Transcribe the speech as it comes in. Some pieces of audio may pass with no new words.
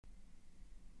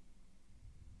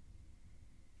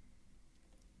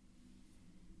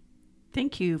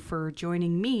Thank you for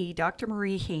joining me, Dr.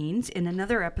 Marie Haynes, in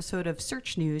another episode of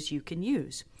Search News You Can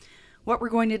Use. What we're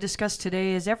going to discuss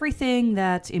today is everything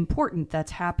that's important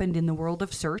that's happened in the world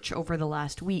of search over the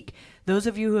last week. Those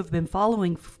of you who have been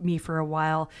following me for a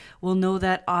while will know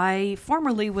that I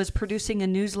formerly was producing a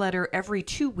newsletter every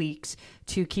 2 weeks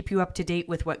to keep you up to date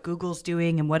with what Google's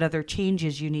doing and what other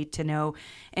changes you need to know.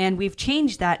 And we've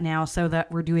changed that now so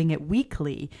that we're doing it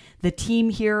weekly. The team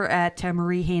here at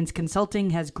Marie Haynes Consulting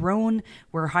has grown.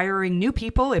 We're hiring new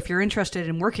people. If you're interested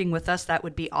in working with us, that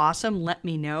would be awesome. Let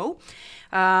me know.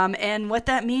 And what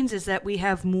that means is that we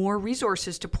have more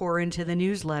resources to pour into the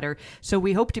newsletter. So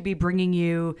we hope to be bringing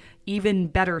you even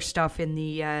better stuff in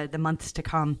the months to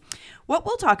come. What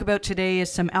we'll talk about today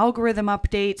is some algorithm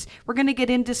updates. We're going to get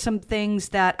into some things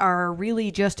that are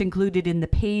really just included in the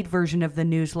paid version of the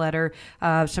newsletter.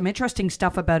 Some interesting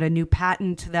stuff about a new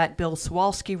patent that Bill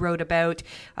Swalski wrote about.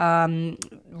 Rand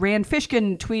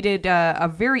Fishkin tweeted a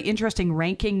very interesting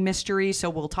ranking mystery, so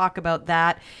we'll talk about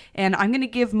that. And I'm going to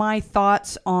give my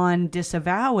thoughts on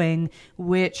disavowing,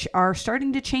 which are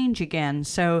starting to change again.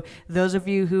 So those of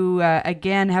you who,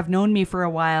 again, have known me for a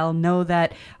while know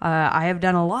that I have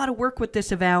done a lot of work with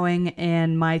disavowing,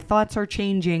 and my thoughts are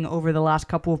changing over the last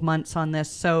couple of months on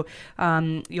this. So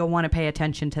you'll want to pay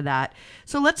attention to that.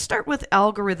 So let's start with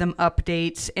algorithm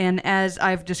updates. And as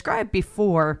I've described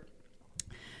before,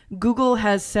 Google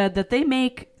has said that they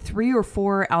make 3 or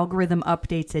 4 algorithm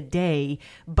updates a day,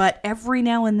 but every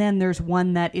now and then there's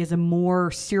one that is a more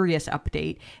serious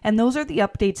update. And those are the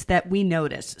updates that we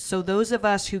notice. So those of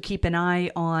us who keep an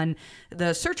eye on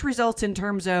the search results in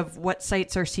terms of what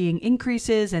sites are seeing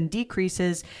increases and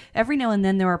decreases, every now and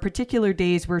then there are particular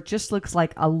days where it just looks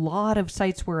like a lot of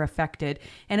sites were affected.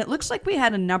 And it looks like we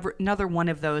had another one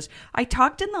of those. I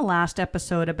talked in the last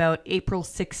episode about April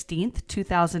 16th,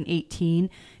 2018,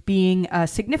 being a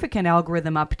significant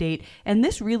algorithm update, and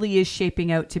this really is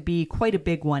shaping out to be quite a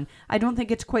big one. I don't think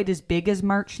it's quite as big as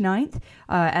March 9th.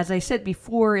 As I said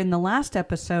before in the last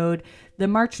episode, the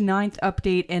March 9th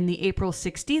update and the April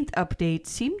 16th update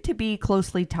seem to be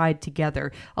closely tied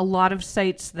together. A lot of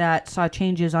sites that saw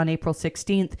changes on April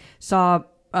 16th saw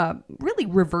really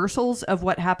reversals of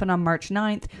what happened on March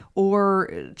 9th,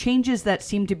 or changes that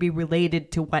seem to be related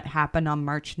to what happened on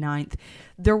March 9th.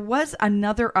 There was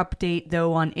another update,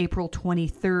 though, on April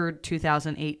 23rd,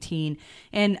 2018.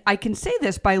 And I can say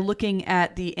this by looking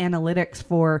at the analytics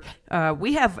for,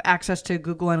 we have access to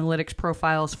Google Analytics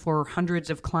profiles for hundreds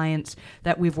of clients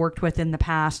that we've worked with in the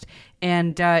past.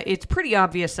 And it's pretty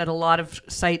obvious that a lot of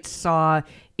sites saw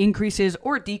increases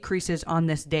or decreases on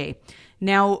this day.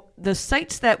 Now, the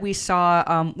sites that we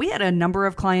saw, we had a number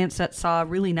of clients that saw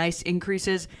really nice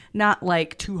increases, not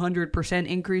like 200%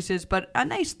 increases, but a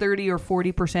nice 30 or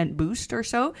 40% boost or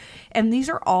so. And these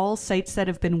are all sites that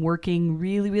have been working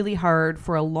really, really hard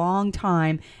for a long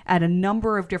time at a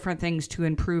number of different things to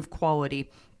improve quality.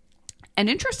 An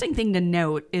interesting thing to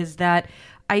note is that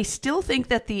I still think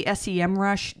that the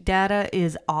SEMrush data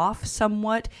is off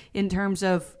somewhat in terms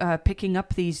of picking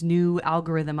up these new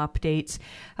algorithm updates.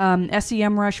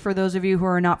 SEMrush, for those of you who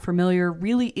are not familiar,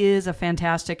 really is a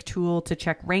fantastic tool to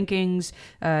check rankings,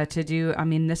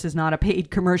 this is not a paid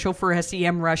commercial for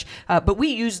SEMrush, but we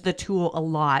use the tool a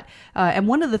lot. And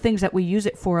one of the things that we use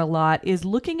it for a lot is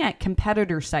looking at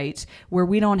competitor sites where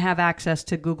we don't have access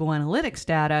to Google Analytics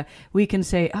data. We can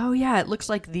say, oh yeah, it looks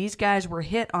like these guys were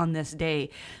hit on this day.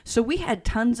 So we had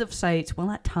tons of sites, well,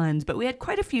 not tons, but we had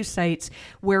quite a few sites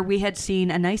where we had seen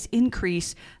a nice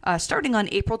increase starting on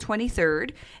April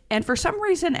 23rd. And for some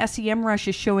reason, SEMrush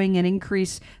is showing an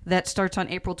increase that starts on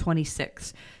April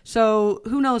 26th. So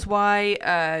who knows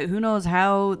why, who knows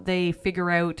how they figure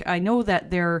out. I know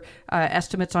that their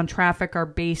estimates on traffic are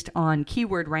based on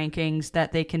keyword rankings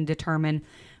that they can determine.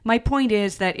 My point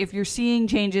is that if you're seeing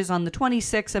changes on the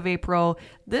 26th of April,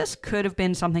 this could have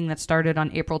been something that started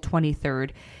on April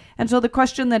 23rd. And so the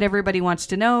question that everybody wants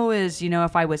to know is,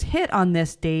 if I was hit on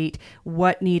this date,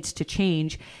 what needs to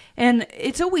change? And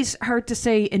it's always hard to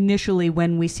say initially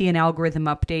when we see an algorithm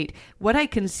update. What I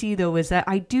can see, though, is that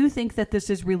I do think that this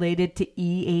is related to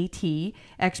EAT,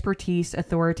 expertise,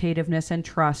 authoritativeness, and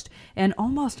trust. And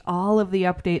almost all of the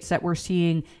updates that we're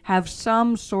seeing have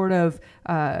some sort of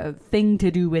thing to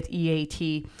do with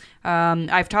EAT.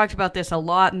 I've talked about this a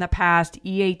lot in the past.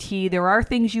 EAT, there are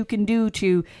things you can do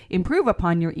to improve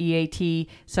upon your EAT,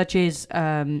 such as,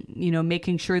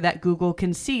 making sure that Google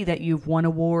can see that you've won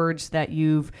awards, that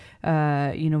you've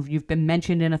you've been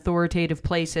mentioned in authoritative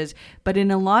places. But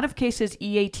in a lot of cases,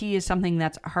 EAT is something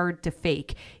that's hard to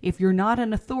fake. If you're not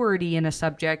an authority in a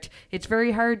subject, it's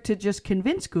very hard to just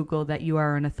convince Google that you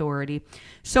are an authority.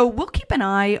 So we'll keep an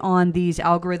eye on these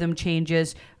algorithm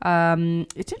changes.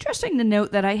 It's interesting to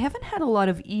note that I haven't had a lot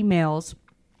of emails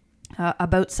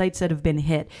about sites that have been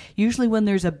hit. Usually when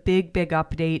there's a big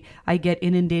update, I get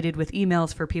inundated with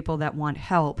emails for people that want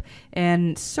help.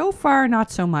 And so far,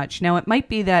 not so much. Now, it might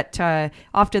be that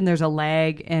often there's a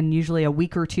lag, and usually a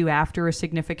week or two after a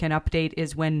significant update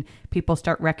is when people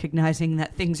start recognizing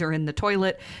that things are in the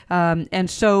toilet. And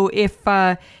so if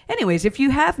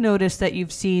you have noticed that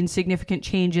you've seen significant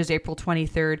changes April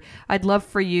 23rd, I'd love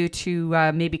for you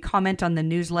to maybe comment on the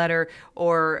newsletter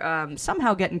or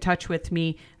somehow get in touch with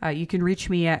me. You can reach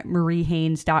me at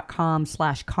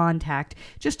mariehaynes.com/contact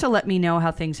just to let me know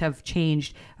how things have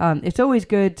changed. It's always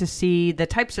good to see the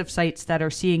types of sites that are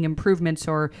seeing improvements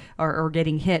or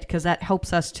getting hit, because that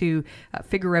helps us to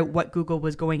figure out what Google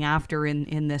was going after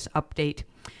in this update.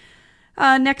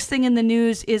 Next thing in the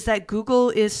news is that Google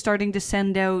is starting to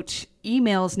send out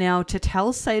emails now to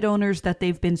tell site owners that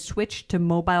they've been switched to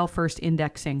mobile first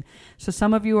indexing. So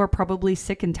some of you are probably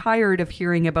sick and tired of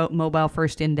hearing about mobile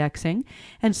first indexing,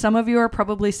 and some of you are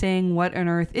probably saying, what on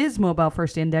earth is mobile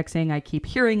first indexing? I keep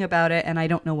hearing about it and I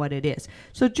don't know what it is.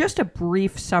 So just a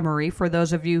brief summary for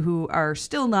those of you who are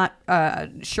still not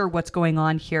sure what's going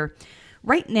on here.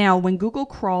 Right now, when Google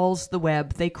crawls the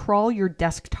web, they crawl your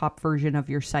desktop version of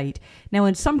your site. Now,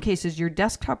 in some cases, your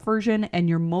desktop version and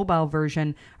your mobile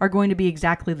version are going to be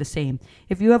exactly the same.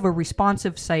 If you have a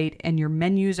responsive site and your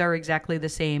menus are exactly the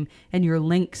same and your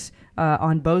links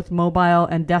on both mobile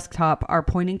and desktop are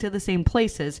pointing to the same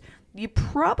places, you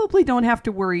probably don't have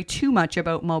to worry too much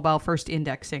about mobile first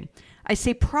indexing. I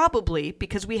say probably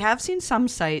because we have seen some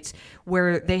sites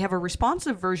where they have a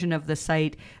responsive version of the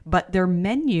site, but their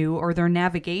menu or their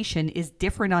navigation is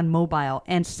different on mobile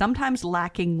and sometimes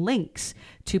lacking links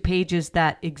to pages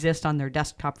that exist on their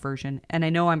desktop version. And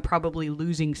I know I'm probably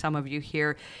losing some of you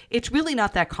here. It's really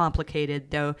not that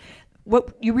complicated, though.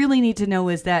 What you really need to know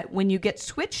is that when you get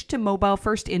switched to mobile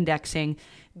first indexing,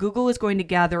 Google is going to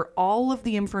gather all of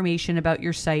the information about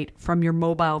your site from your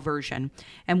mobile version.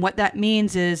 And what that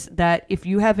means is that if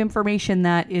you have information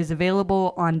that is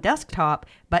available on desktop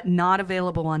but not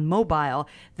available on mobile,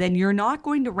 then you're not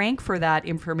going to rank for that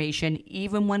information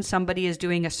even when somebody is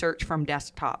doing a search from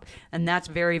desktop. And that's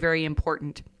very, very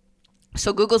important.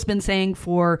 So Google's been saying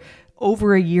for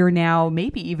over a year now,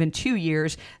 maybe even 2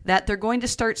 years, that they're going to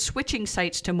start switching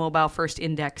sites to mobile first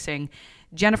indexing.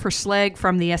 Jennifer Slegg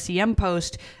from the SEM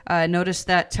Post noticed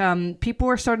that people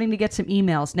are starting to get some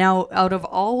emails. Now, out of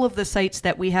all of the sites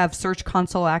that we have Search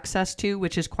Console access to,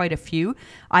 which is quite a few,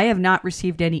 I have not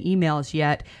received any emails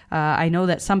yet. I know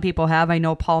that some people have. I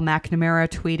know Paul McNamara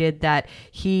tweeted that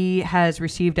he has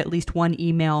received at least one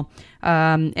email.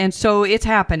 And so it's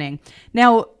happening.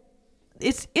 Now,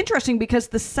 it's interesting because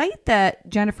the site that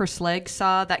Jennifer Slegg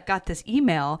saw that got this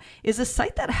email is a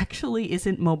site that actually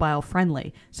isn't mobile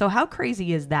friendly. So how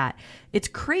crazy is that? It's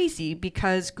crazy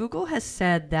because Google has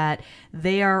said that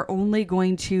they are only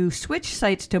going to switch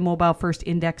sites to mobile first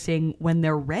indexing when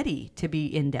they're ready to be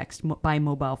indexed by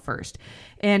mobile first.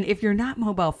 And if you're not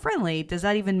mobile friendly, does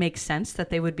that even make sense that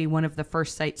they would be one of the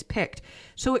first sites picked?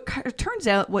 So it turns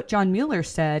out what John Mueller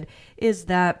said is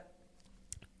that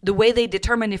the way they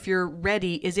determine if you're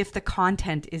ready is if the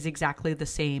content is exactly the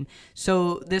same.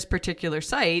 So this particular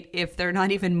site, if they're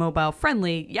not even mobile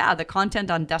friendly, the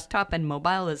content on desktop and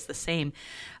mobile is the same.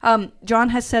 John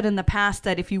has said in the past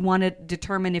that if you want to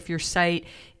determine if your site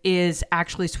is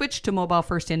actually switched to mobile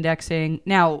first indexing,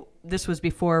 now this was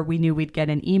before we knew we'd get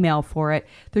an email for it.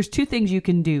 There's two things you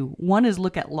can do. One is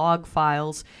look at log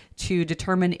files to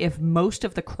determine if most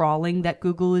of the crawling that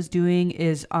Google is doing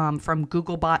is from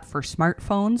Googlebot for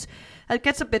smartphones. It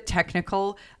gets a bit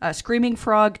technical. Screaming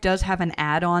Frog does have an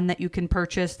add-on that you can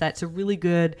purchase. That's a really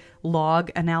good log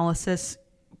analysis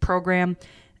program.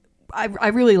 I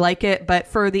really like it, but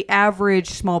for the average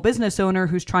small business owner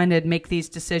who's trying to make these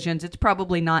decisions, it's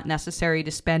probably not necessary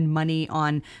to spend money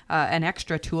on an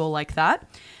extra tool like that.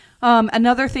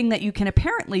 Another thing that you can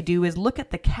apparently do is look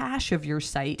at the cache of your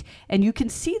site, and you can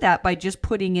see that by just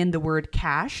putting in the word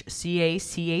cache,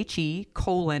 C-A-C-H-E, :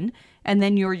 and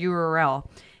then your URL.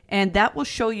 And that will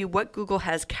show you what Google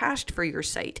has cached for your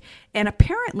site. And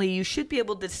apparently you should be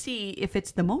able to see if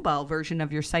it's the mobile version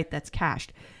of your site that's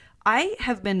cached. I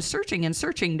have been searching and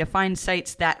searching to find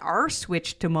sites that are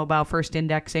switched to mobile first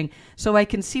indexing so I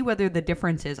can see whether the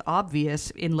difference is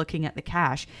obvious in looking at the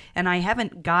cache. And I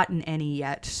haven't gotten any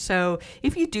yet. So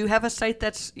if you do have a site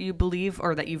that's you believe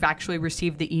or that you've actually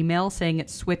received the email saying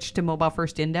it's switched to mobile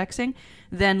first indexing,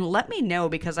 then let me know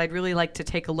because I'd really like to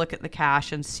take a look at the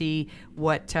cache and see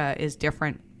what is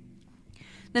different.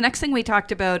 The next thing we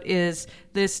talked about is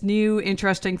this new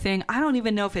interesting thing. I don't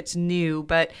even know if it's new,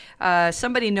 but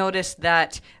somebody noticed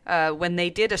that when they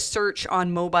did a search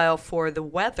on mobile for the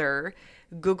weather,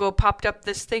 Google popped up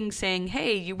this thing saying,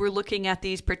 hey, you were looking at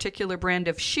these particular brand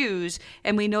of shoes,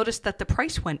 and we noticed that the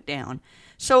price went down.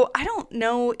 So I don't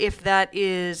know if that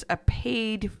is a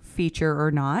paid feature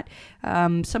or not.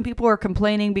 Some people are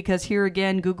complaining because here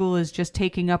again, Google is just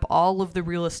taking up all of the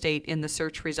real estate in the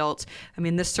search results. I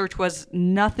mean, this search was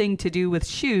nothing to do with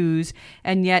shoes,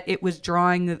 and yet it was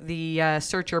drawing the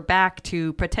searcher back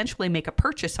to potentially make a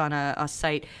purchase on a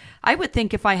site. I would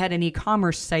think if I had an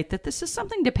e-commerce site that this is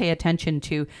something to pay attention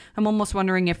to. I'm almost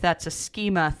wondering if that's a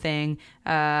schema thing.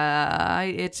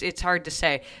 It's hard to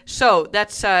say. So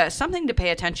that's something to pay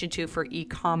attention to for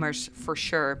e-commerce for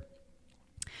sure.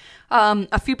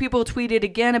 A few people tweeted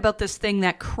again about this thing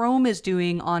that Chrome is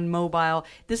doing on mobile.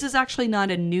 This is actually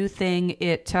not a new thing.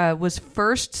 It was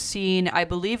first seen, I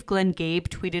believe Glenn Gabe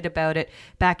tweeted about it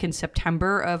back in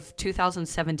September of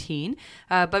 2017,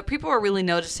 but people are really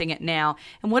noticing it now.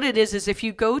 And what it is if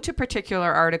you go to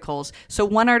particular articles, so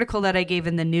one article that I gave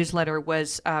in the newsletter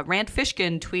was Rand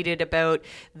Fishkin tweeted about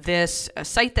this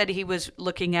site that he was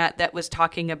looking at that was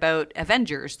talking about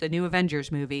Avengers, the new Avengers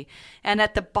movie. And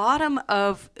at the bottom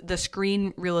of the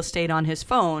screen real estate on his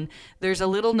phone, there's a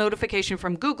little notification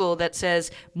from Google that says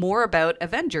more about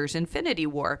Avengers Infinity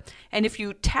War. And if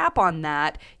you tap on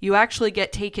that, you actually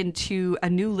get taken to a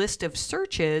new list of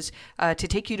searches to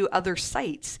take you to other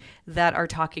sites that are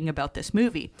talking about this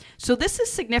movie. So this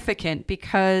is significant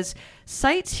because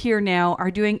sites here now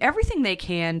are doing everything they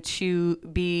can to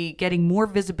be getting more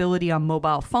visibility on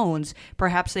mobile phones.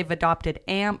 Perhaps they've adopted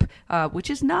AMP, which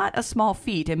is not a small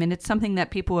feat. I mean, it's something that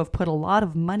people have put a lot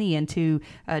of money into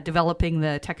developing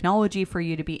the technology for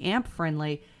you to be AMP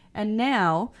friendly. And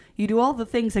now you do all the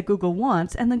things that Google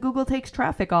wants, and then Google takes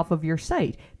traffic off of your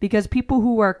site because people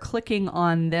who are clicking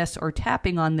on this or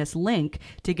tapping on this link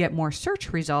to get more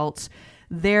search results,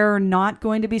 they're not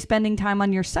going to be spending time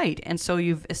on your site. And so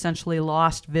you've essentially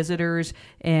lost visitors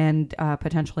and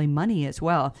potentially money as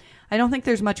well. I don't think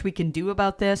there's much we can do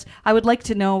about this. I would like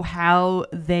to know how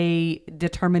they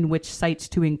determine which sites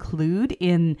to include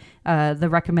in the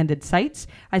recommended sites.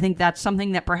 I think that's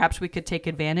something that perhaps we could take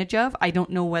advantage of. I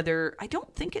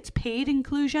don't think it's paid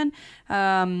inclusion.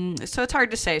 So it's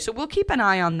hard to say. So we'll keep an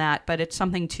eye on that, but it's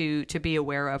something to be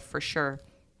aware of for sure.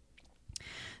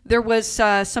 There was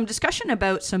some discussion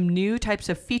about some new types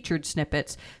of featured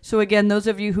snippets. So again, those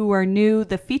of you who are new,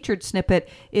 the featured snippet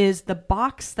is the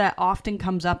box that often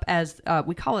comes up as,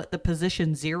 we call it the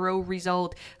position 0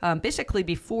 result, basically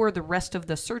before the rest of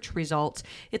the search results.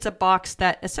 It's a box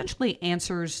that essentially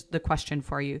answers the question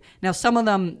for you. Now, some of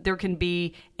them, there can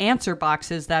be answer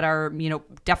boxes that are,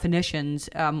 definitions.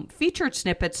 Featured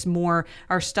snippets more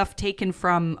are stuff taken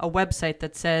from a website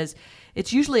that says,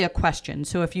 it's usually a question.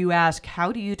 So if you ask,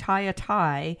 how do you tie a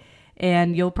tie?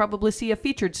 And you'll probably see a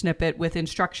featured snippet with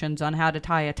instructions on how to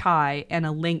tie a tie and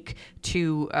a link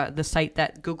to the site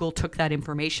that Google took that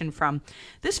information from.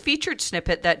 This featured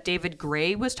snippet that David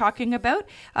Gray was talking about,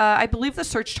 I believe the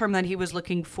search term that he was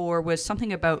looking for was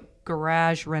something about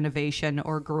garage renovation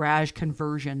or garage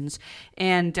conversions.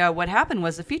 And what happened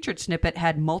was the featured snippet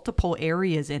had multiple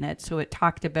areas in it. So it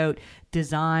talked about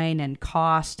design and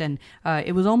cost, and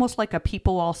it was almost like a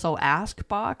people also ask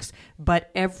box,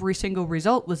 but every single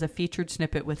result was a featured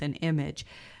snippet with an image.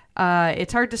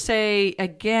 It's hard to say,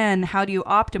 again, how do you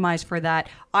optimize for that?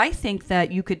 I think that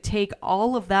you could take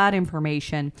all of that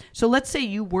information. So let's say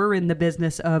you were in the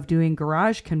business of doing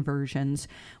garage conversions.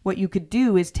 What you could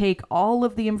do is take all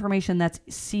of the information that's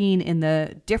seen in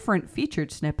the different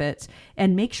featured snippets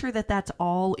and make sure that that's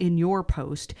all in your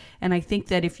post. And I think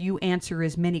that if you answer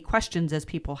as many questions as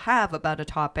people have about a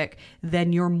topic,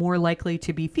 then you're more likely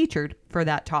to be featured for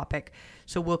that topic.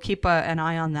 So we'll keep an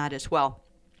eye on that as well.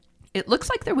 It looks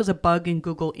like there was a bug in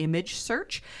Google image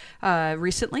search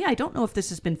recently. I don't know if this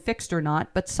has been fixed or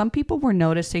not, but some people were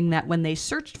noticing that when they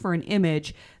searched for an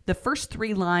image, The first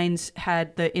 3 lines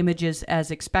had the images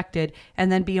as expected,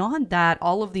 and then beyond that,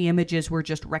 all of the images were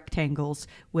just rectangles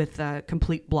with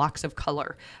complete blocks of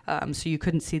color, so you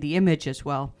couldn't see the image as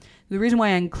well. The reason why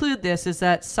I include this is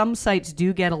that some sites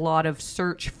do get a lot of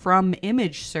search from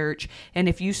image search, and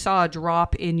if you saw a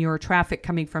drop in your traffic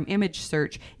coming from image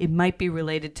search, it might be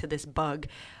related to this bug.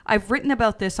 I've written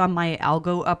about this on my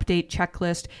algo update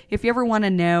checklist. If you ever want to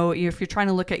know, if you're trying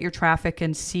to look at your traffic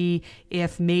and see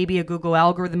if maybe a Google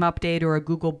algorithm update or a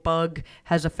Google bug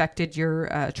has affected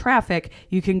your traffic,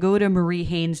 you can go to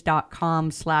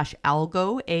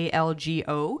mariehaynes.com/algo,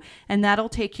 ALGO, and that'll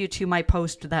take you to my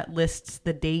post that lists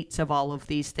the dates of all of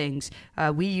these things.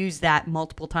 We use that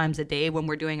multiple times a day when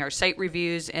we're doing our site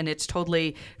reviews, and it's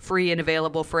totally free and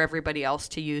available for everybody else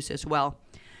to use as well.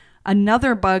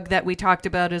 Another bug that we talked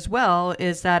about as well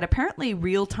is that apparently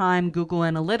real-time Google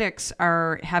Analytics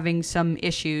are having some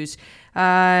issues.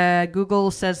 Google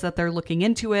says that they're looking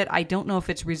into it. I don't know if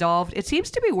it's resolved. It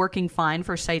seems to be working fine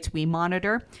for sites we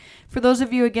monitor. For those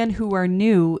of you, again, who are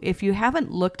new, if you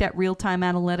haven't looked at real-time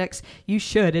analytics, you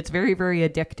should. It's very, very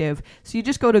addictive. So you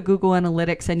just go to Google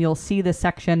Analytics and you'll see the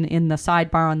section in the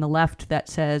sidebar on the left that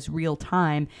says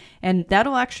real-time. And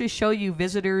that'll actually show you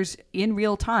visitors in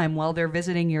real time while they're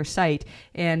visiting your site.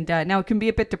 And now it can be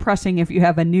a bit depressing if you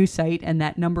have a new site and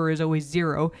that number is always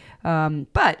 0.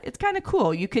 But it's kind of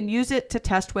cool. You can use it to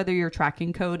test whether your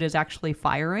tracking code is actually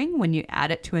firing when you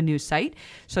add it to a new site.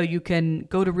 So you can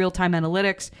go to real-time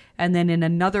analytics and then in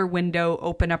another window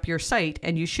open up your site,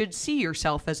 and you should see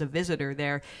yourself as a visitor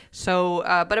there. So,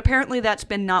 but apparently that's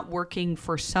been not working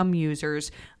for some users.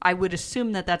 I would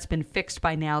assume that that's been fixed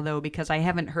by now, though, because I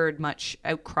haven't heard much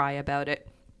outcry about it.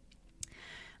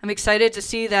 I'm excited to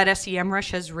see that SEMrush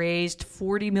has raised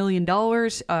 $40 million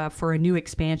for a new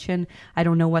expansion. I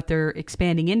don't know what they're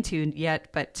expanding into yet,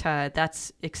 but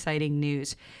that's exciting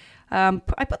news.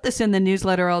 I put this in the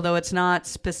newsletter, although it's not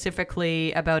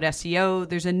specifically about SEO.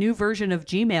 There's a new version of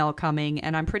Gmail coming,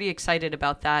 and I'm pretty excited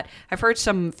about that. I've heard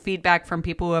some feedback from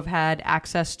people who have had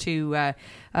access to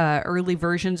early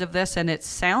versions of this, and it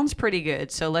sounds pretty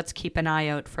good, so let's keep an eye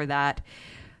out for that.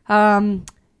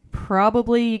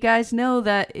 Probably you guys know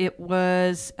that it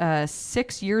was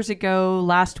 6 years ago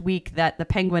last week that the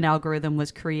Penguin algorithm was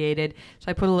created.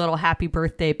 So I put a little happy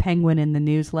birthday penguin in the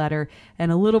newsletter and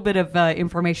a little bit of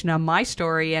information on my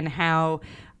story and how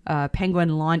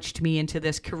Penguin launched me into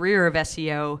this career of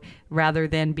SEO rather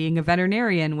than being a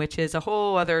veterinarian, which is a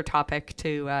whole other topic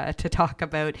to talk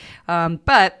about.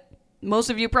 But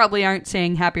most of you probably aren't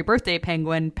saying happy birthday,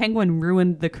 Penguin. Penguin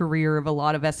ruined the career of a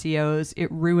lot of SEOs.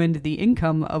 It ruined the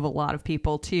income of a lot of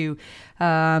people too.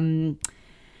 And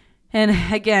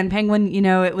again, Penguin,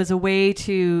 it was a way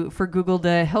for Google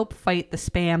to help fight the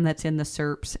spam that's in the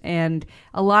SERPs. And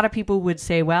a lot of people would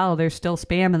say, well, there's still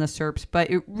spam in the SERPs, but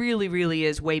it really, really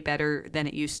is way better than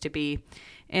it used to be.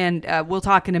 And we'll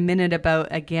talk in a minute about,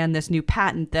 again, this new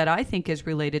patent that I think is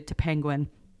related to Penguin.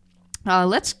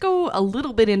 Let's go a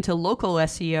little bit into local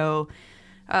SEO.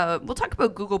 We'll talk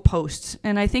about Google Posts,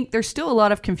 and I think there's still a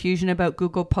lot of confusion about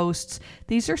Google Posts.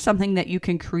 These are something that you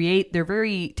can create. They're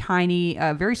very tiny,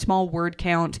 very small word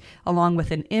count along with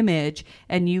an image,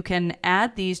 and you can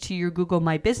add these to your Google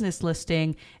My Business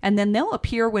listing, and then they'll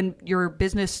appear when your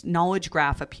business knowledge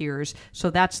graph appears. So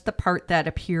that's the part that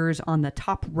appears on the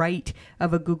top right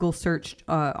of a Google search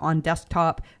on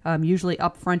desktop, usually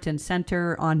up front and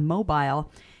center on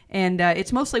mobile. And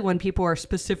it's mostly when people are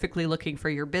specifically looking for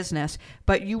your business,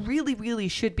 but you really, really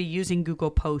should be using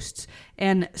Google Posts.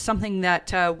 And something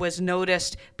that was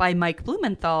noticed by Mike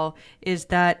Blumenthal is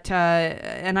that,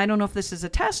 and I don't know if this is a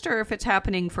test or if it's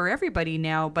happening for everybody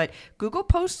now, but Google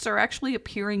Posts are actually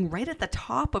appearing right at the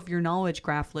top of your knowledge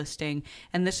graph listing.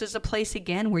 And this is a place,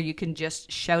 again, where you can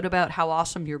just shout about how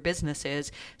awesome your business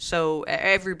is. So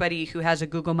everybody who has a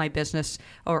Google My Business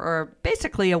or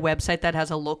basically a website that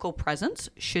has a local presence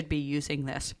should be using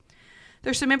this.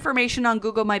 There's some information on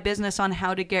Google My Business on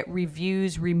how to get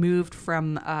reviews removed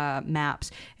from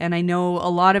maps. And I know a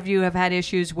lot of you have had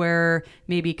issues where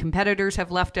maybe competitors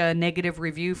have left a negative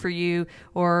review for you,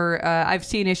 or I've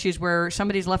seen issues where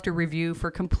somebody's left a review for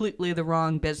completely the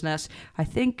wrong business. I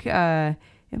think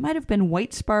it might have been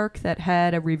White Spark that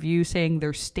had a review saying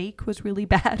their steak was really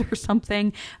bad or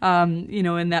something,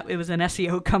 and that it was an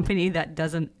SEO company that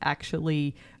doesn't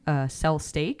actually sell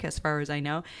steak, as far as I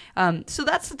know. So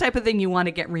that's the type of thing you want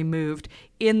to get removed.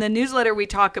 In the newsletter, we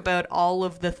talk about all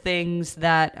of the things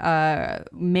that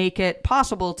make it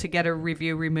possible to get a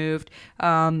review removed.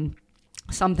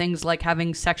 some things like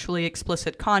having sexually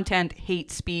explicit content,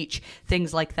 hate speech,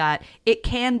 things like that. It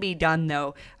can be done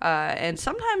though, and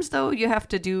sometimes though you have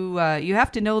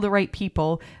to know the right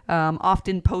people.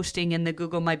 Often posting in the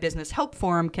Google My Business Help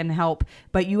forum can help,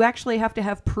 but you actually have to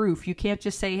have proof. You can't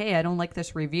just say, "Hey, I don't like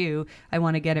this review. I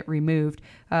want to get it removed."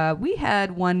 We've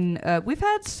had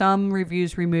some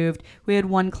reviews removed. We had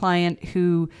one client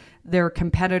who their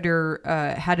competitor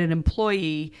had an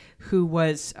employee who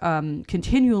was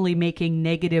continually making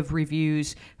negative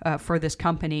reviews for this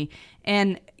company.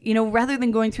 And, rather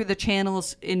than going through the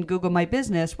channels in Google My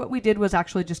Business, what we did was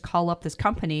actually just call up this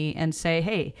company and say,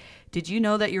 "Hey, did you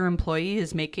know that your employee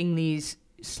is making these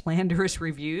slanderous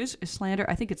reviews?" Slander,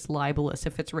 I think it's libelous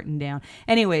if it's written down.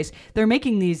 Anyways, they're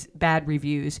making these bad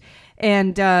reviews.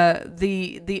 And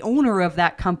the owner of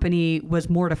that company was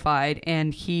mortified,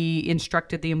 and he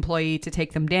instructed the employee to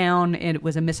take them down, and it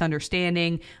was a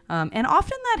misunderstanding. And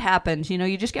often that happens.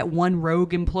 You just get one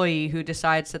rogue employee who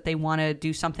decides that they want to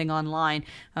do something online.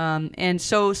 And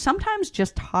so sometimes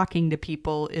just talking to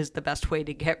people is the best way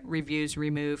to get reviews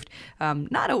removed.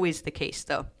 Not always the case,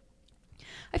 though.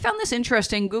 I found this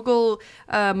interesting. Google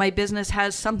My Business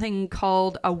has something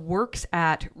called a works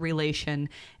at relation,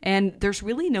 and there's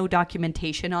really no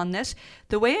documentation on this.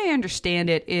 The way I understand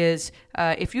it is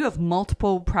if you have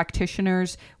multiple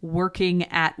practitioners working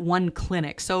at one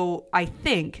clinic. So I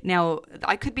think, now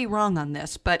I could be wrong on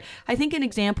this, but I think an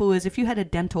example is if you had a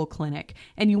dental clinic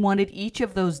and you wanted each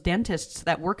of those dentists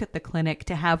that work at the clinic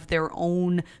to have their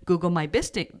own Google My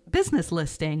Business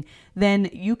listing, then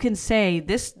you can say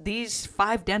these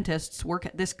 5 dentists work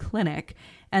at this clinic,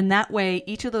 and that way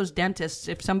each of those dentists,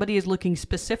 if somebody is looking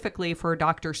specifically for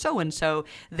Dr. So-and-so,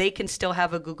 they can still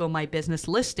have a Google My Business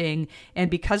listing,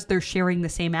 and because they're sharing the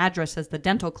same address as the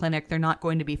dental clinic, they're not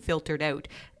going to be filtered out.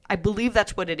 I believe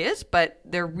that's what it is, but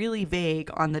they're really vague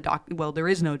on there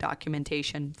is no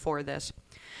documentation for this.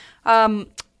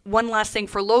 One last thing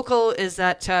for local is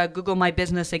that Google My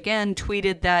Business again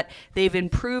tweeted that they've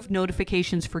improved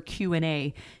notifications for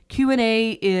Q&A.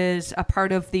 Q&A is a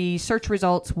part of the search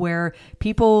results where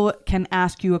people can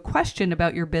ask you a question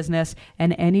about your business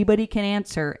and anybody can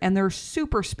answer, and they're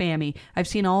super spammy. I've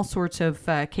seen all sorts of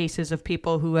cases of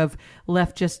people who have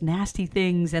left just nasty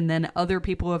things, and then other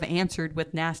people have answered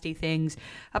with nasty things.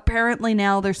 Apparently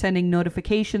now they're sending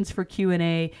notifications for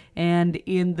Q&A, and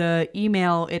in the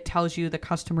email it tells you the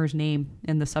customer's name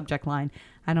in the subject line.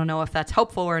 I don't know if that's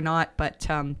helpful or not, but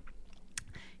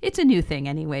it's a new thing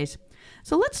anyways.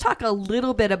 So let's talk a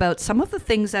little bit about some of the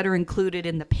things that are included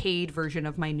in the paid version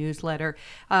of my newsletter.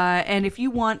 And if you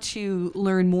want to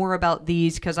learn more about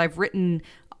these, because I've written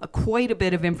quite a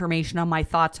bit of information on my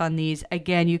thoughts on these,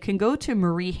 again, you can go to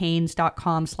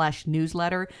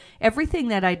mariehaynes.com/newsletter. Everything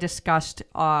that I discussed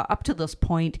up to this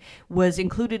point was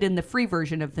included in the free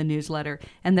version of the newsletter.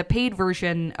 And the paid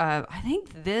version, I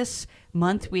think this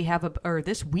month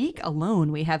this week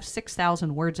alone, we have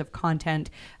 6,000 words of content,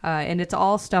 and it's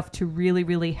all stuff to really,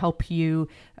 really help you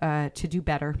to do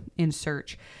better in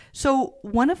search. So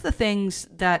one of the things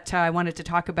that I wanted to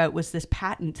talk about was this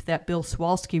patent that Bill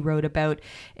Swalski wrote about.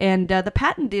 And the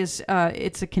patent is,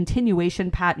 it's a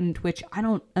continuation patent, which I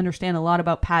don't understand a lot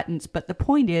about patents, but the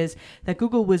point is that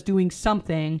Google was doing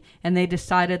something and they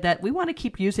decided that we want to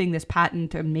keep using this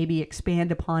patent and maybe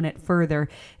expand upon it further.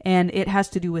 And it has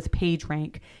to do with PageRank.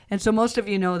 And so most of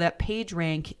you know that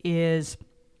PageRank is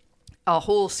a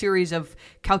whole series of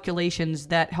calculations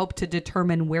that help to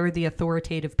determine where the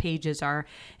authoritative pages are.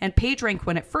 And PageRank,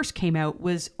 when it first came out,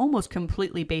 was almost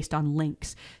completely based on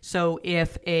links. So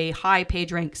if a high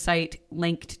PageRank site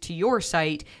linked to your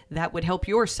site, that would help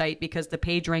your site because the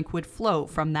PageRank would flow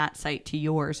from that site to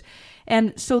yours.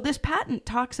 And so this patent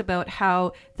talks about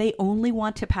how they only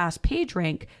want to pass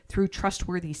PageRank through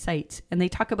trustworthy sites. And they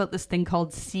talk about this thing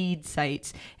called seed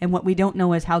sites. And what we don't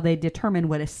know is how they determine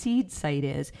what a seed site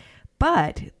is.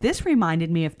 But this reminded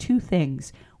me of 2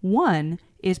 things. One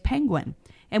is Penguin.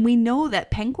 And we know that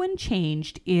Penguin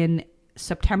changed in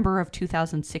September of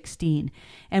 2016.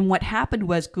 And what happened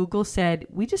was Google said,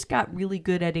 we just got really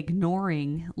good at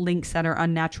ignoring links that are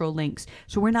unnatural links.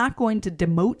 So we're not going to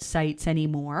demote sites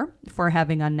anymore for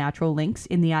having unnatural links,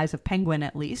 in the eyes of Penguin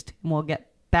at least. And we'll get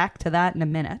back to that in a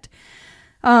minute.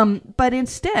 But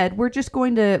instead, we're just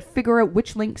going to figure out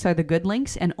which links are the good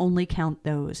links and only count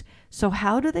those. So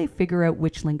how do they figure out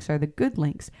which links are the good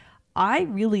links? I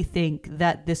really think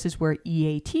that this is where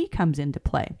EAT comes into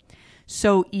play.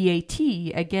 So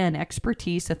EAT, again,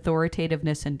 expertise,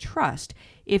 authoritativeness, and trust.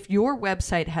 If your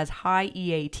website has high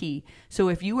EAT, so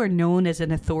if you are known as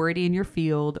an authority in your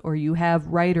field, or you have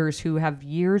writers who have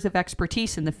years of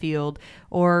expertise in the field,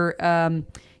 or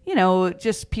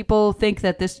just people think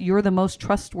that you're the most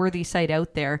trustworthy site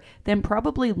out there, then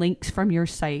probably links from your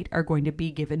site are going to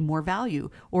be given more value,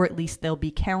 or at least they'll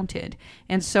be counted.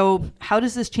 And so how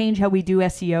does this change how we do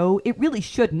SEO? It really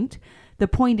shouldn't. The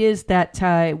point is that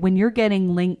when you're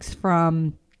getting links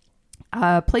from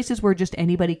places where just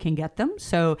anybody can get them.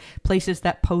 So places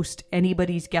that post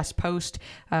anybody's guest post,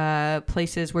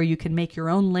 places where you can make your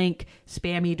own link,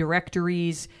 spammy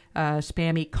directories,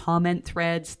 spammy comment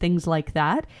threads, things like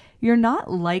that. You're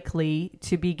not likely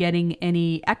to be getting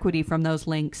any equity from those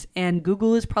links, and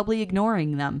Google is probably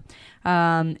ignoring them.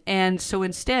 And so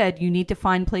instead, you need to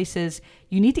find places,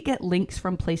 you need to get links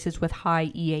from places with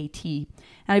high EAT.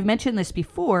 And I've mentioned this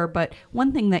before, but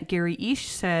one thing that Gary Ish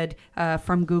said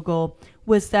from Google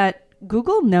was that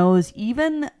Google knows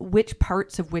even which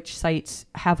parts of which sites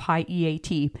have high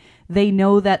EAT. They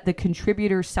know that the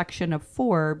contributor section of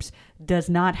Forbes does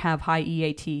not have high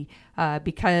EAT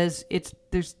because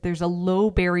there's a low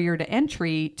barrier to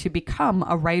entry to become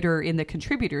a writer in the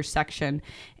contributors section.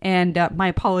 And my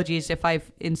apologies if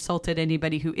I've insulted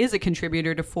anybody who is a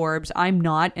contributor to Forbes. I'm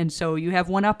not, and so you have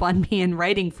one up on me in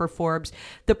writing for Forbes.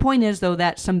 The point is, though,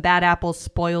 that some bad apples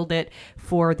spoiled it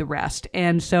for the rest.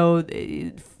 And so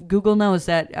Google knows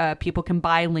that people can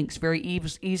buy links very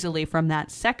easily from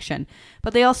that section.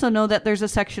 But they also know that there's a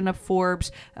section of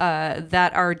Forbes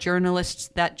that are journalists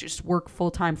that just work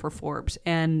full-time for Forbes,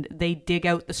 and they dig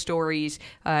out the stories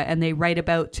and they write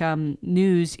about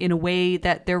news in a way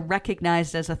that they're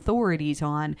recognized as authorities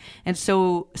on. And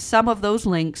so some of those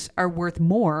links are worth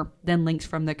more than links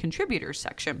from the contributors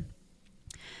section.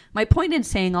 My point in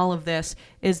saying all of this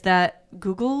is that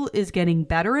Google is getting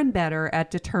better and better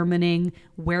at determining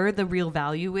where the real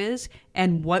value is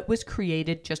and what was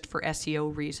created just for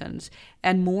SEO reasons.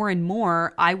 And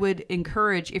more, I would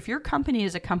encourage, if your company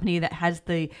is a company that has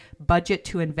the budget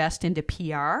to invest into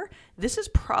PR, this is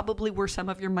probably where some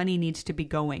of your money needs to be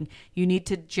going. You need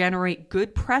to generate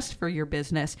good press for your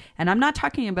business. And I'm not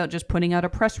talking about just putting out a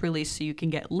press release so you can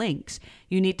get links.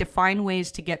 You need to find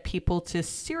ways to get people to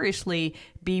seriously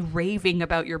be raving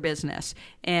about your business.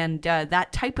 And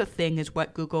that type of thing is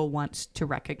what Google wants to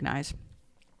recognize.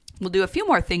 We'll do a few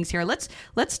more things here.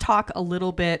 Let's talk a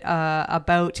little bit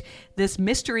about this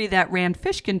mystery that Rand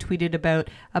Fishkin tweeted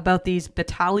about these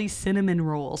Batali cinnamon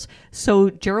rolls. So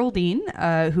Geraldine,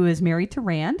 who is married to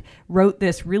Rand, wrote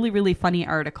this really, really funny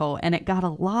article, and it got a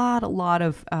lot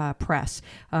of press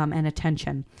and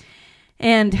attention.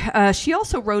 And she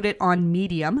also wrote it on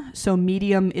Medium. So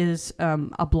Medium is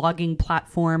a blogging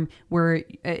platform where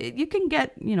you can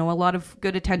get, a lot of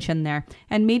good attention there.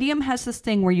 And Medium has this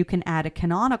thing where you can add a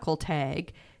canonical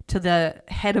tag to the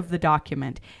head of the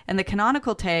document. And the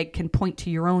canonical tag can point to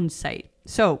your own site.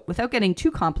 So without getting too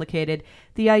complicated,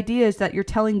 the idea is that you're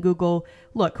telling Google,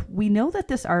 look, we know that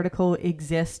this article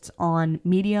exists on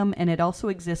Medium and it also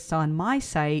exists on my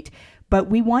site, but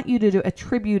we want you to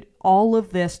attribute all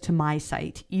of this to my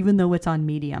site, even though it's on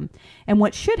Medium. And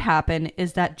what should happen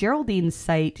is that Geraldine's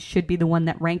site should be the one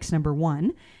that ranks number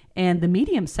 1, and the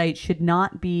Medium site should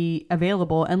not be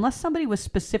available unless somebody was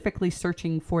specifically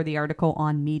searching for the article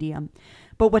on Medium.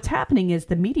 But what's happening is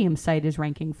the Medium site is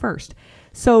ranking first.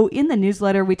 So in the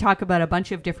newsletter, we talk about a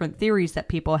bunch of different theories that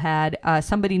people had.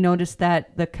 Somebody noticed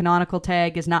that the canonical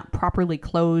tag is not properly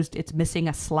closed. It's missing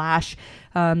a slash.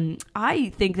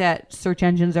 I think that search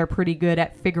engines are pretty good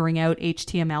at figuring out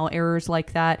HTML errors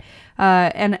like that.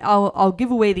 And I'll give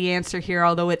away the answer here,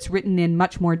 although it's written in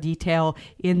much more detail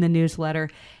in the newsletter.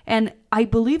 And I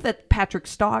believe that Patrick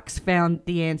Stocks found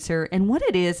the answer. And what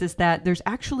it is that there's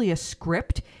actually a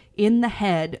script in the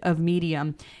head of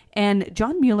Medium. And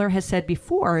John Mueller has said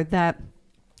before that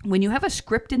when you have a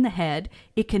script in the head,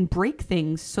 it can break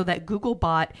things so that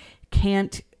Googlebot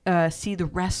can't see the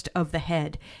rest of the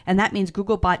head. And that means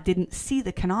Googlebot didn't see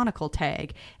the canonical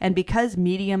tag. And because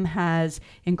Medium has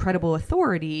incredible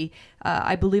authority,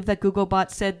 I believe that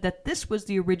Googlebot said that this was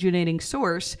the originating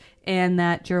source and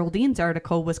that Geraldine's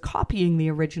article was copying the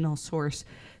original source.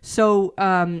 So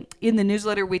in the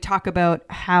newsletter, we talk about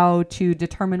how to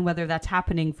determine whether that's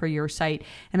happening for your site.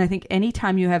 And I think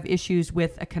anytime you have issues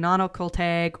with a canonical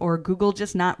tag or Google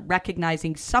just not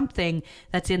recognizing something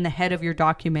that's in the head of your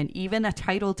document, even a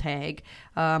title tag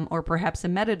or perhaps a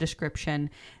meta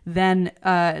description, then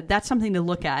that's something to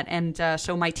look at. And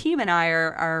so my team and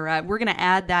I we're going to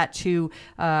add that to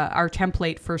our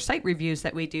template for site reviews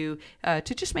that we do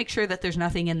to just make sure that there's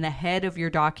nothing in the head of your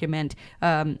document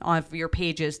of your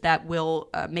pages that will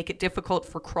make it difficult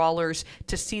for crawlers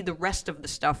to see the rest of the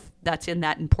stuff that's in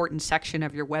that important section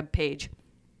of your web page.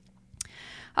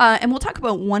 And we'll talk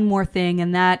about one more thing,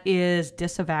 and that is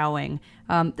disavowing.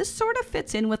 This sort of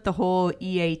fits in with the whole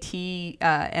EAT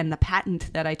and the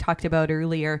patent that I talked about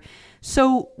earlier.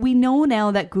 So we know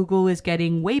now that Google is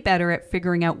getting way better at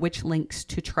figuring out which links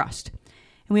to trust.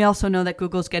 And we also know that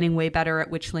Google's getting way better at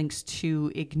which links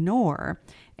to ignore.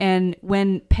 And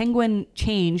when Penguin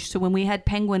changed, so when we had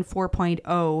Penguin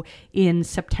 4.0 in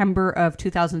September of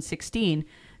 2016,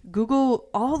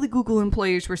 all the Google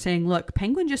employees were saying, look,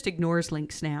 Penguin just ignores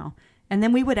links now. And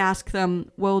then we would ask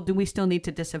them, well, do we still need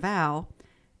to disavow?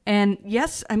 And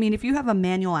yes, I mean, if you have a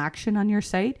manual action on your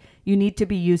site, you need to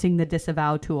be using the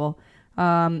disavow tool.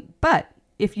 But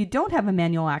if you don't have a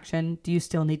manual action, do you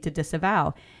still need to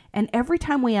disavow? And every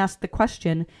time we ask the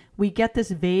question, we get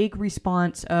this vague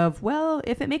response of, well,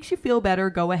 if it makes you feel better,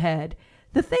 go ahead.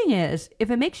 The thing is, if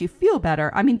it makes you feel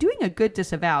better, I mean, doing a good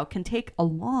disavow can take a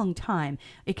long time.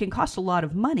 It can cost a lot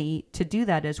of money to do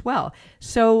that as well.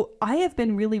 So I have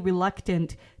been really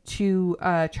reluctant to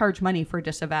charge money for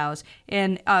disavows.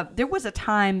 And there was a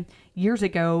time years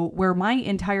ago where my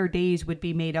entire days would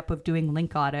be made up of doing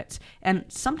link audits. And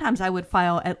sometimes I would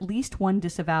file at least one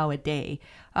disavow a day.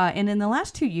 And in the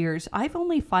last 2 years, I've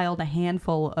only filed a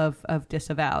handful of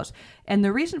disavows. And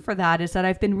the reason for that is that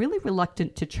I've been really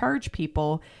reluctant to charge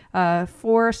people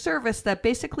for a service that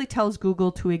basically tells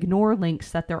Google to ignore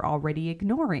links that they're already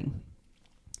ignoring.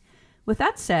 With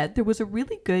that said, there was a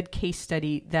really good case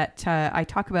study that I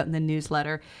talk about in the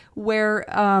newsletter where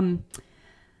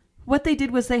what they did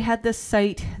was they had this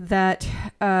site that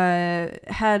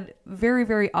had very,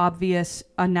 very obvious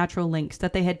unnatural links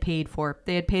that they had paid for.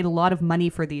 They had paid a lot of money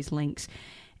for these links.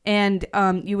 And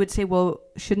you would say, well,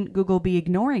 shouldn't Google be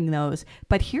ignoring those?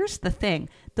 But here's the thing.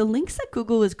 The links that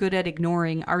Google is good at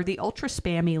ignoring are the ultra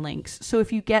spammy links. So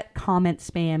if you get comment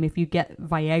spam, if you get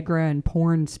Viagra and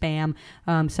porn spam,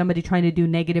 somebody trying to do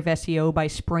negative SEO by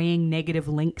spraying negative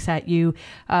links at you,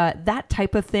 that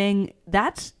type of thing,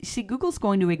 Google's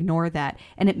going to ignore that.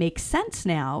 And it makes sense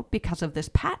now because of this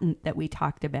patent that we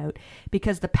talked about,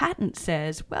 because the patent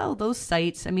says, well, those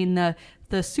sites, I mean,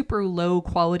 the super low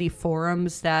quality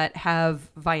forums that have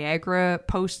Viagra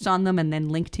posts on them and then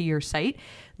link to your site,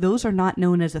 those are not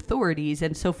known as authorities.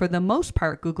 And so for the most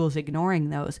part, Google's ignoring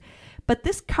those. But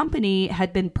this company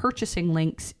had been purchasing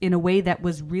links in a way that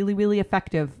was really, really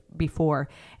effective before.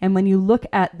 And when you look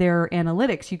at their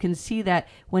analytics, you can see that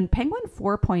when Penguin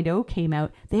 4.0 came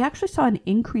out, they actually saw an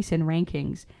increase in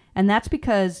rankings. And that's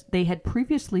because they had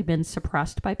previously been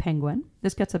suppressed by Penguin.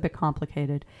 This gets a bit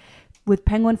complicated. With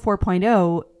Penguin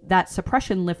 4.0, that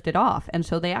suppression lifted off. And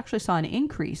so they actually saw an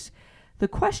increase. The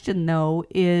question, though,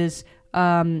 is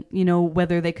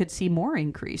whether they could see more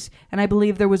increase. And I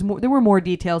believe there were more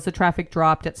details. The traffic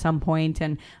dropped at some point,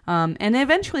 and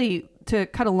eventually, to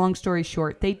cut a long story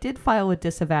short, they did file a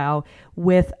disavow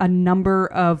with a number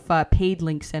of paid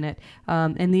links in it.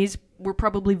 And these were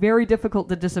probably very difficult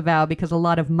to disavow because a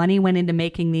lot of money went into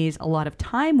making these, a lot of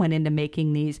time went into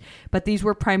making these, but these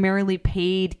were primarily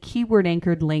paid keyword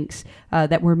anchored links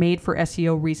that were made for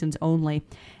SEO reasons only.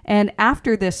 And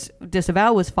after this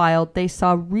disavow was filed, they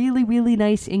saw really, really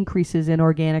nice increases in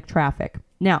organic traffic.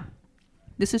 Now,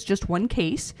 this is just one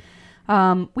case.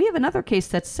 We have another case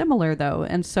that's similar, though.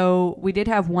 And so we did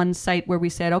have one site where we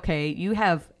said, okay, you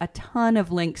have a ton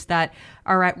of links that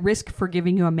are at risk for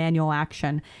giving you a manual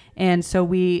action. And so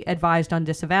we advised on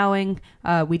disavowing.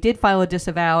 We did file a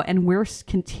disavow, and we're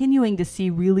continuing to see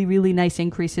really, really nice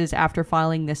increases after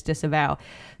filing this disavow.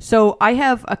 So I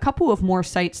have a couple of more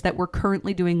sites that we're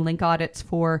currently doing link audits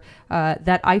for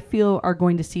that I feel are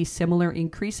going to see similar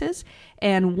increases.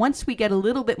 And once we get a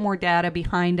little bit more data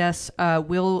behind us,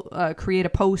 we'll create a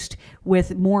post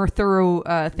with more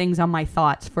thorough things on my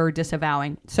thoughts for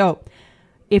disavowing. So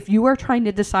if you are trying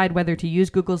to decide whether to use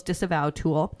Google's disavow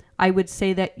tool, I would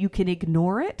say that you can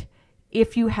ignore it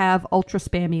if you have ultra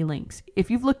spammy links. If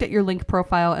you've looked at your link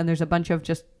profile and there's a bunch of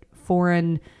just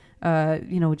foreign,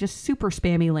 just super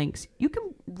spammy links, you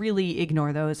can really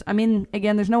ignore those. I mean,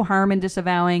 again, there's no harm in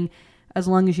disavowing as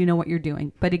long as you know what you're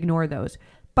doing, but ignore those.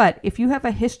 But if you have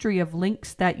a history of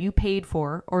links that you paid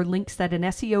for or links that an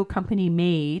SEO company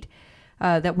made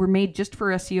that were made just for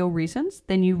SEO reasons,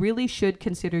 then you really should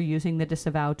consider using the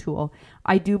disavow tool.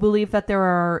 I do believe that there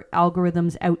are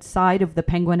algorithms outside of the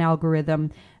Penguin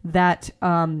algorithm that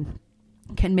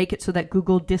can make it so that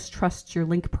Google distrusts your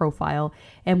link profile.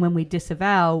 And when we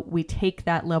disavow, we take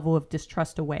that level of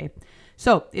distrust away.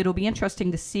 So it'll be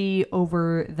interesting to see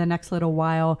over the next little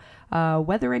while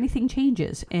whether anything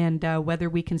changes and whether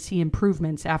we can see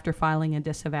improvements after filing a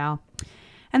disavow.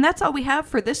 And that's all we have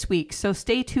for this week. So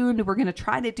stay tuned. We're going to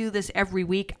try to do this every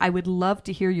week. I would love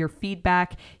to hear your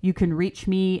feedback. You can reach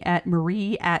me at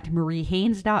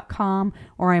marie@mariehaynes.com,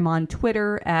 or I'm on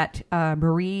Twitter at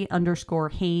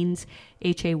Marie_Haynes,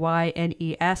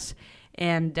 Haynes.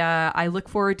 And I look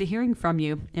forward to hearing from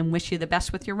you and wish you the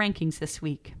best with your rankings this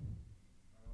week.